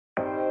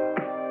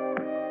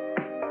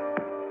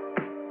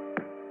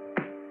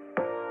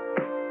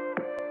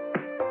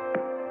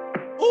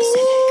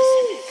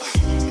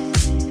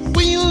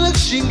When you look,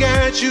 she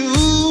got you,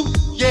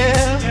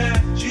 yeah.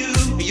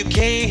 And you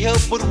can't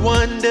help but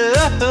wonder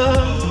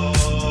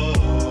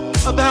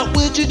about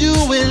what you're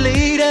doing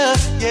later,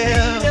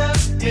 yeah.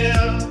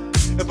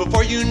 And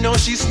before you know,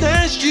 she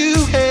snatched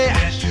you, hey.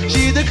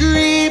 She's a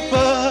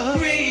creeper.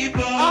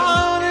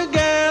 All the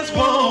guys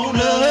want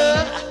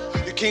her.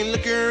 You can't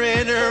look her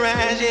in her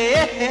eyes,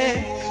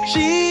 yeah.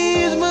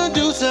 She's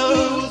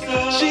Medusa.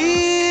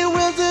 She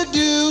will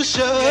seduce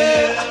you.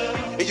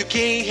 And you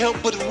can't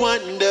help but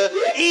wonder,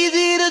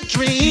 easy to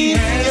dream,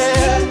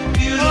 yeah.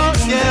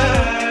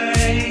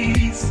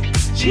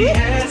 She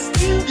has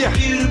two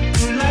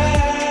beautiful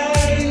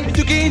eyes. And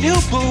you can't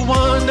help but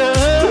wonder,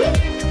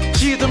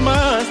 she's a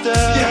monster.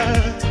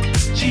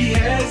 She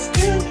has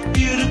two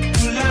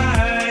beautiful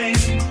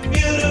eyes,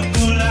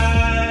 beautiful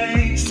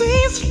eyes.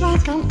 Seems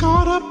like I'm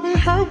caught up in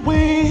her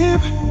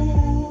web.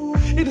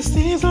 It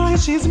seems like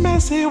she's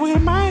messing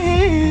with my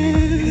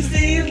head. It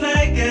seems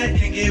like I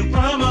can get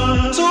from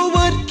her. So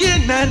what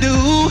can I do?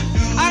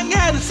 I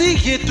gotta see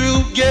it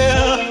through,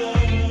 yeah.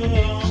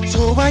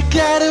 So I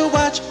gotta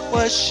watch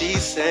what she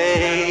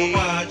say.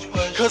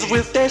 Cause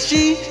with that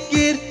she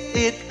get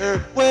it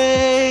her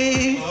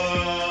way.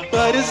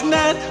 But it's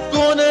not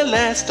gonna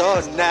last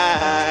all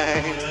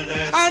night.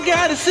 I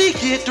gotta see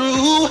it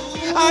through.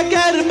 I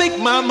gotta make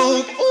my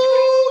move.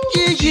 Ooh,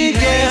 yeah. She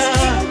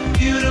has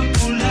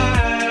beautiful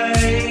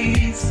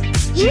eyes.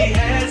 She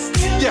has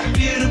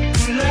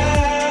beautiful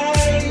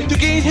eyes. You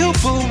can't help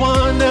but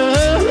wonder,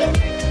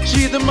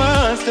 she's a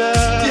monster.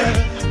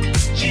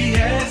 She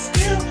has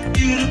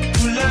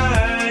beautiful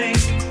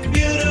eyes,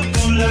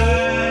 beautiful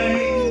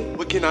eyes.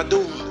 What can I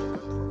do?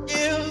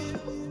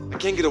 I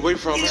can't get away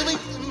from her.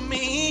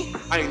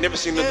 I ain't never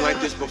seen nothing like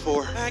this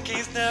before. I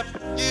can't stop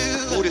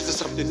you. Ooh, this is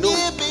something new.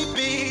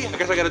 I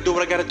guess I gotta do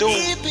what I gotta do.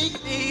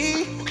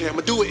 Okay,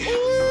 I'ma do it.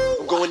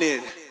 I'm going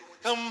in.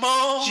 Come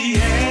on. She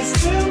has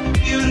two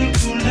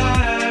beautiful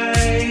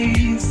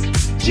eyes.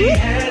 She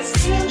has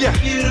two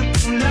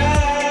beautiful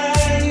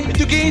eyes. And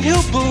you can't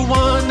help but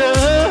wonder,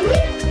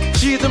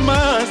 she's a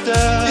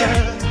monster.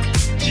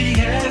 She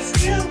has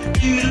two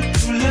beautiful